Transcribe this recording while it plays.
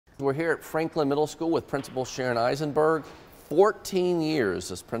We're here at Franklin Middle School with Principal Sharon Eisenberg. 14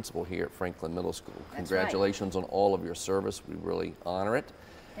 years as principal here at Franklin Middle School. Congratulations on all of your service. We really honor it.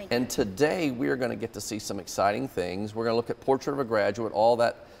 And today we are going to get to see some exciting things. We're going to look at Portrait of a Graduate, all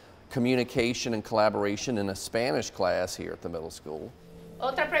that communication and collaboration in a Spanish class here at the middle school.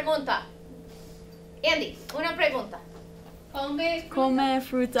 Otra pregunta. Andy, una pregunta. Come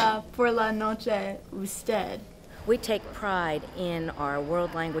fruta por la noche usted? We take pride in our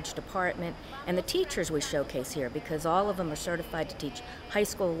world language department and the teachers we showcase here because all of them are certified to teach high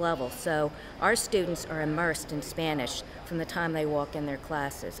school level. So our students are immersed in Spanish from the time they walk in their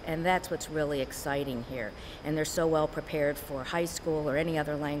classes, and that's what's really exciting here. And they're so well prepared for high school or any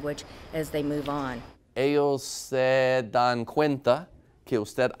other language as they move on. Ellos se dan cuenta que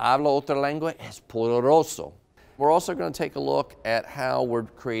usted habla otra lengua es poderoso. We're also going to take a look at how we're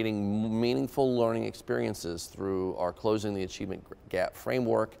creating meaningful learning experiences through our Closing the Achievement Gap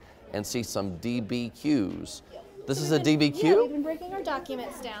framework and see some DBQs. This is a DBQ? Yeah, we've been breaking our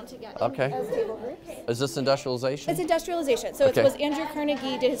documents down together as table groups. Is this industrialization? It's industrialization. So it was Andrew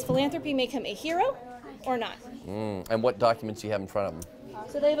Carnegie, did his philanthropy make him a hero or not? And what documents do you have in front of them?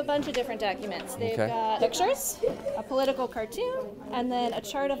 So they have a bunch of different documents. They've got pictures, a political cartoon, and then a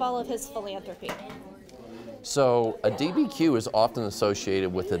chart of all of his philanthropy. So a DBQ is often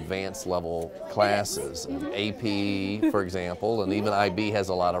associated with advanced level classes, AP, for example, and even IB has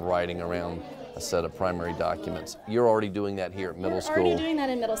a lot of writing around a set of primary documents. You're already doing that here at middle school. We're already doing that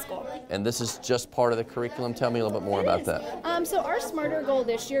in middle school. And this is just part of the curriculum. Tell me a little bit more about that. So our Smarter goal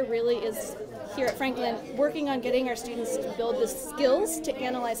this year really is here at Franklin working on getting our students to build the skills to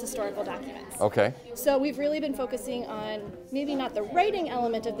analyze historical documents. Okay. So we've really been focusing on maybe not the writing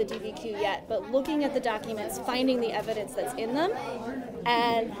element of the DBQ yet, but looking at the documents, finding the evidence that's in them,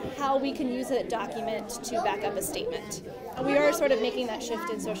 and how we can use a document to back up a statement. We are sort of making that shift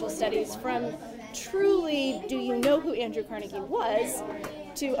in social studies from truly, do you know who Andrew Carnegie was,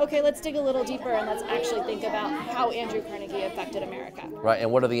 to, okay, let's dig a little deeper and let's actually think about how Andrew Carnegie affected America. Right,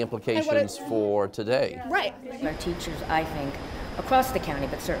 and what are the implications for today? Right. Our teachers, I think, across the county,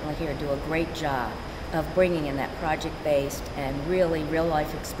 but certainly here, do a great job of bringing in that project-based and really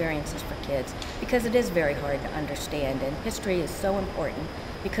real-life experiences for kids because it is very hard to understand, and history is so important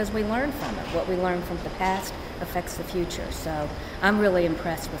because we learn from it. What we learn from the past affects the future. So I'm really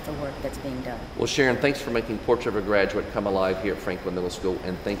impressed with the work that's being done. Well, Sharon, thanks for making Portrait of a Graduate come alive here at Franklin Middle School,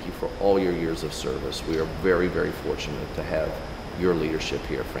 and thank you for all your years of service. We are very, very fortunate to have your leadership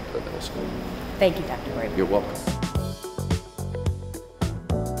here at Franklin Middle School. Thank you, Dr. Brabrand. You're welcome.